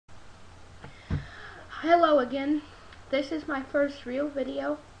Hello again. This is my first real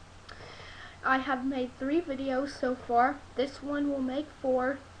video. I have made 3 videos so far. This one will make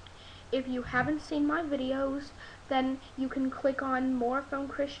 4. If you haven't seen my videos, then you can click on More from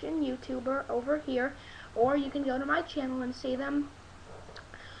Christian YouTuber over here, or you can go to my channel and see them.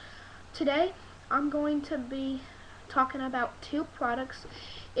 Today, I'm going to be talking about 2 products.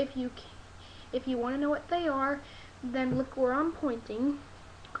 If you want to know what they are, then look where I'm pointing.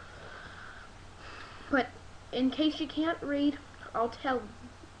 But in case you can't read, I'll tell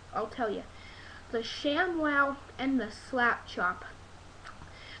you. The ShamWoW and the SlapChop.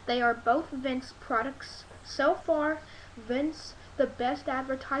 They are both Vince products. So far, Vince, the best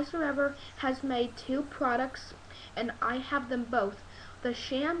advertiser ever, has made 2 products, and I have them both. The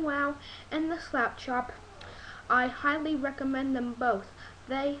ShamWoW and the SlapChop. I highly recommend them both.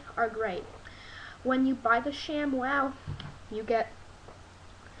 They are great. When you buy the ShamWoW, you get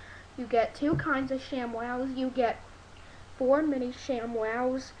 2 kinds of ShamWows. You get 4 mini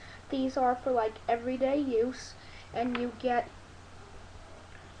ShamWows. These are for like everyday use, and you get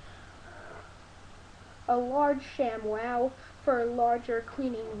a large ShamWow for larger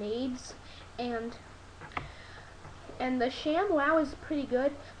cleaning needs. And the ShamWow is pretty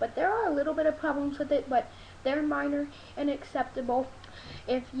good, but there are a little bit of problems with it, but they're minor and acceptable.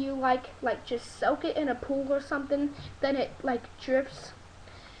 If you like just soak it in a pool or something, then it like drips.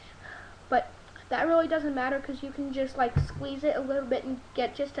 But that really doesn't matter, because you can just like squeeze it a little bit and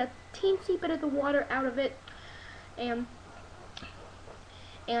get just a teensy bit of the water out of it, and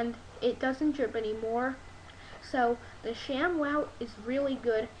it doesn't drip anymore. So the ShamWow is really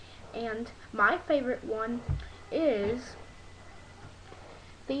good, and my favorite one is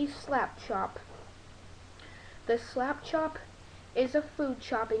the SlapChop. The SlapChop is a food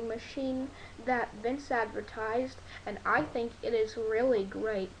chopping machine that Vince advertised, and I think it is really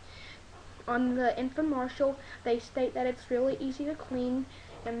great. On the infomercial, they state that it's really easy to clean,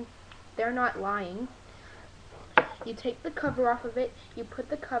 and they're not lying. You take the cover off of it, you put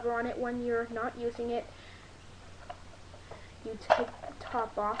the cover on it when you're not using it, you take the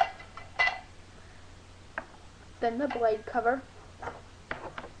top off, then the blade cover,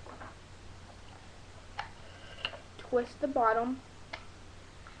 twist the bottom,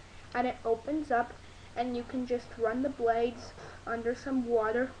 and it opens up, and you can just run the blades under some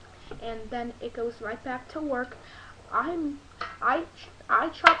water, and then it goes right back to work. I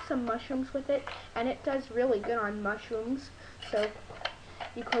chopped some mushrooms with it, and it does really good on mushrooms. So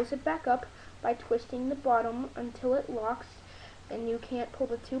you close it back up by twisting the bottom until it locks, and you can't pull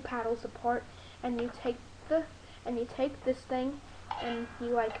the 2 paddles apart. And you take this thing, and you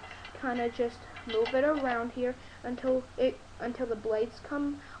like kind of just move it around here until the blades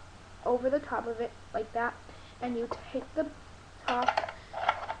come over the top of it like that. And you take the top,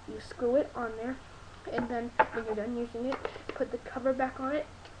 you screw it on there, and then when you're done using it, put the cover back on it,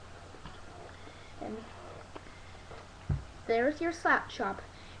 and there's your SlapChop.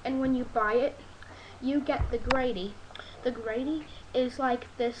 And when you buy it, you get the Grady. The Grady is like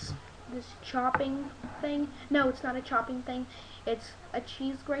this chopping thing. No, it's not a chopping thing. It's a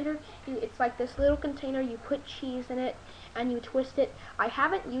cheese grater. It's like this little container. You put cheese in it, and you twist it. I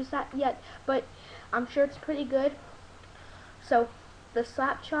haven't used that yet, but I'm sure it's pretty good. So the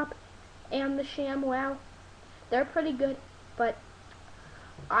SlapChop and the ShamWoW, they're pretty good, but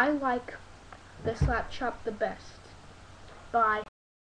I like the SlapChop the best. Bye.